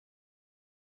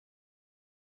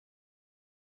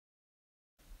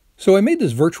So I made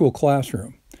this virtual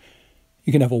classroom.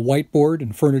 You can have a whiteboard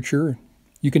and furniture.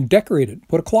 You can decorate it,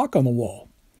 put a clock on the wall.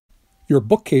 Your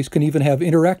bookcase can even have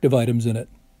interactive items in it,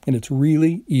 and it's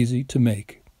really easy to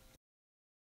make.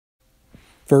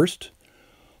 First,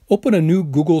 open a new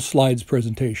Google Slides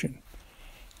presentation.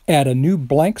 Add a new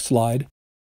blank slide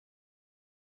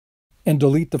and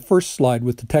delete the first slide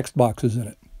with the text boxes in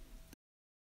it.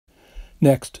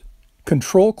 Next,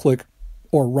 Control-click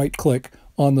or right-click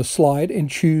on the slide and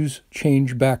choose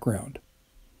Change Background.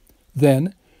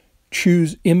 Then,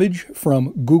 choose Image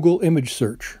from Google Image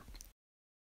Search.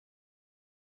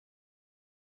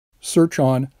 Search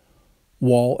on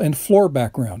Wall and Floor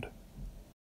Background.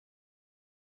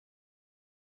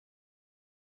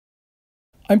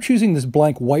 I'm choosing this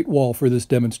blank white wall for this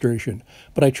demonstration,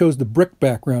 but I chose the brick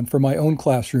background for my own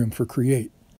classroom for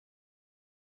Create.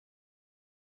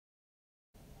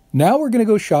 Now we're going to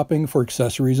go shopping for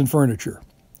accessories and furniture.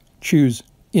 Choose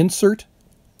Insert,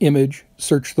 Image,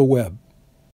 Search the Web.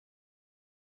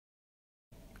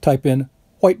 Type in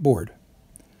Whiteboard.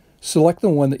 Select the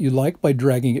one that you like by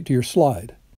dragging it to your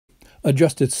slide.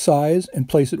 Adjust its size and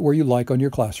place it where you like on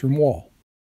your classroom wall.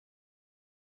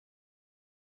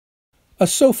 A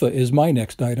sofa is my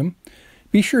next item.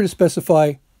 Be sure to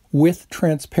specify with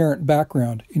transparent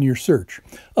background in your search.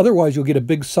 Otherwise, you'll get a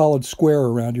big solid square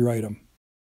around your item.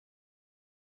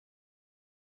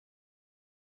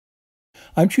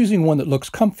 I'm choosing one that looks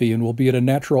comfy and will be at a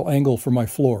natural angle for my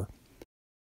floor.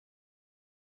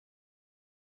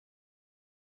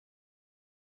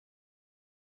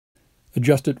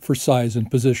 Adjust it for size and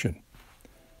position.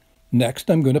 Next,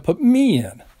 I'm going to put me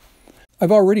in.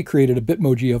 I've already created a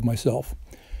Bitmoji of myself.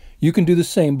 You can do the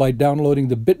same by downloading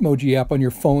the Bitmoji app on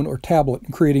your phone or tablet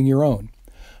and creating your own.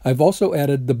 I've also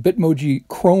added the Bitmoji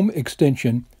Chrome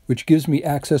extension, which gives me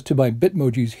access to my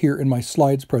Bitmojis here in my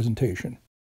slides presentation.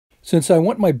 Since I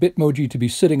want my Bitmoji to be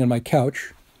sitting on my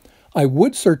couch, I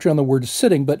would search on the word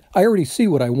sitting, but I already see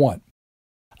what I want.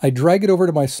 I drag it over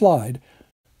to my slide,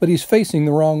 but he's facing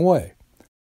the wrong way.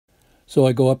 So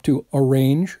I go up to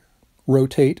Arrange,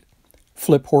 Rotate,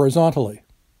 Flip horizontally.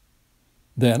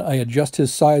 Then I adjust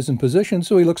his size and position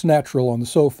so he looks natural on the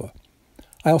sofa.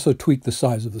 I also tweak the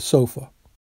size of the sofa.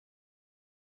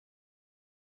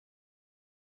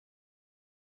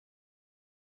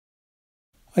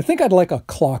 I think I'd like a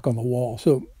clock on the wall,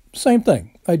 so same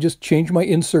thing. I just change my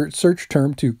insert search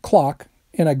term to clock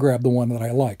and I grab the one that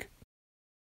I like.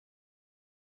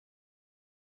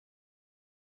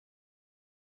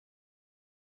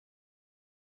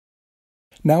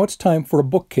 Now it's time for a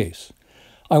bookcase.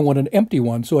 I want an empty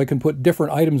one so I can put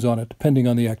different items on it depending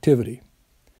on the activity.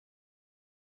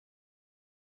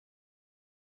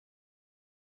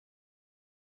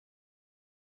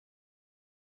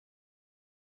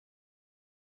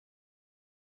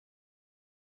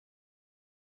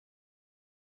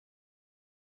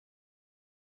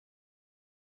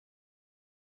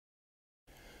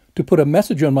 To put a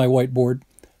message on my whiteboard,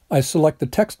 I select the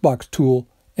text box tool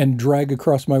and drag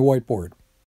across my whiteboard.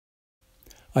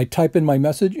 I type in my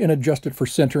message and adjust it for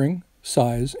centering,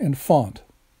 size, and font.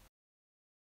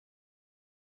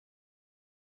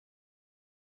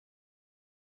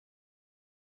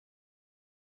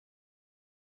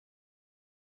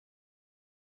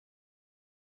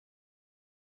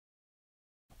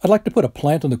 I'd like to put a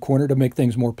plant in the corner to make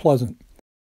things more pleasant.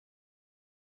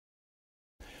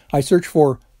 I search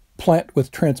for plant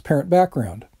with transparent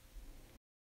background.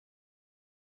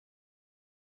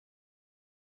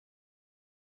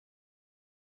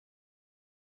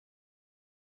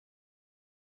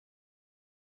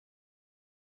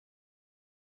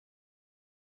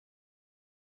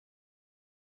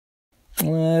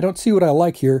 I don't see what I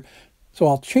like here, so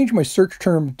I'll change my search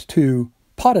term to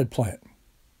potted plant.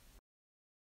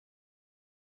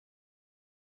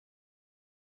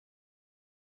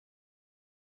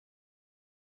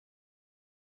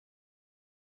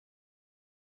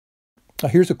 Now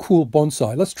here's a cool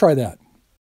bonsai. Let's try that.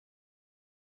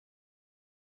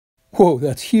 Whoa,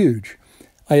 that's huge.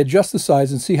 I adjust the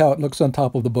size and see how it looks on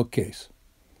top of the bookcase.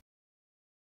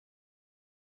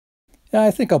 I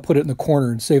think I'll put it in the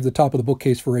corner and save the top of the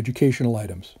bookcase for educational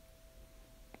items.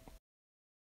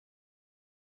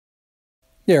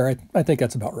 Yeah, I think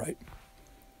that's about right.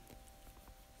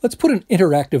 Let's put an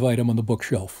interactive item on the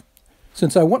bookshelf.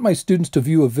 Since I want my students to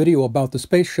view a video about the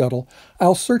space shuttle,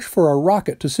 I'll search for a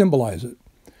rocket to symbolize it.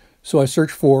 So I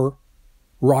search for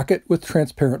rocket with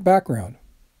transparent background.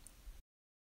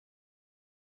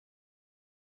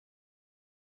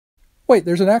 Wait,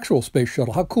 there's an actual space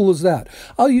shuttle. How cool is that?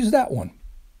 I'll use that one.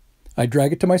 I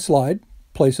drag it to my slide,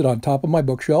 place it on top of my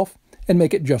bookshelf, and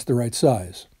make it just the right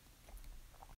size.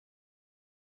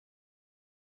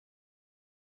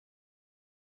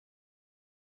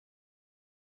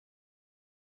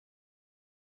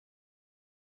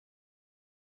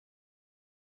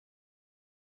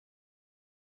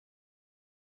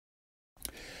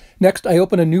 Next, I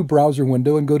open a new browser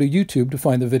window and go to YouTube to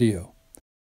find the video.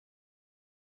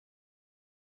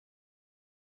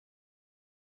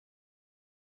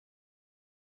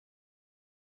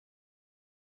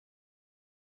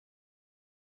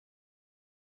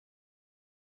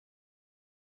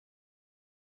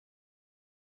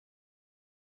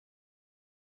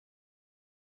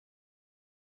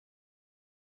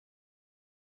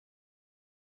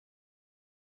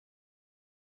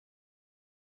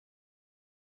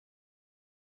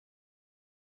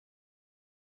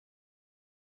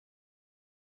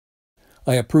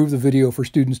 I approve the video for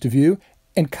students to view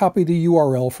and copy the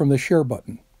URL from the Share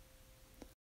button.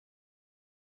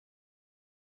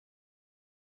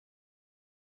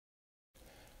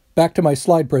 Back to my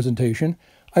slide presentation,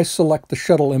 I select the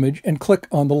Shuttle image and click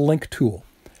on the Link tool.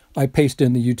 I paste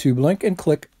in the YouTube link and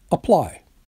click Apply.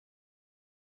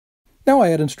 Now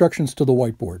I add instructions to the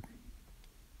whiteboard.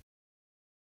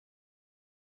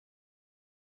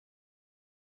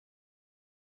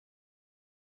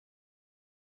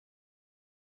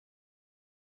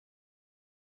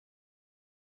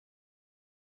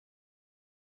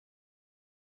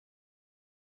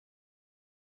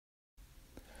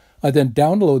 I then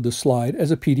download the slide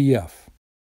as a PDF.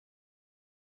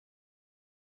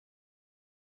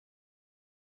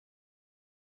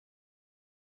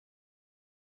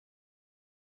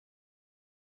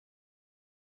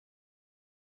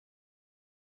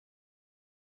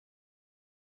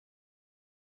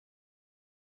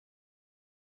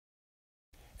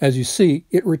 As you see,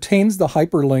 it retains the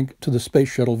hyperlink to the Space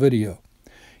Shuttle video.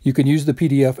 You can use the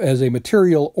PDF as a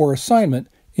material or assignment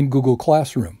in Google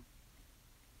Classroom.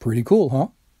 Pretty cool, huh?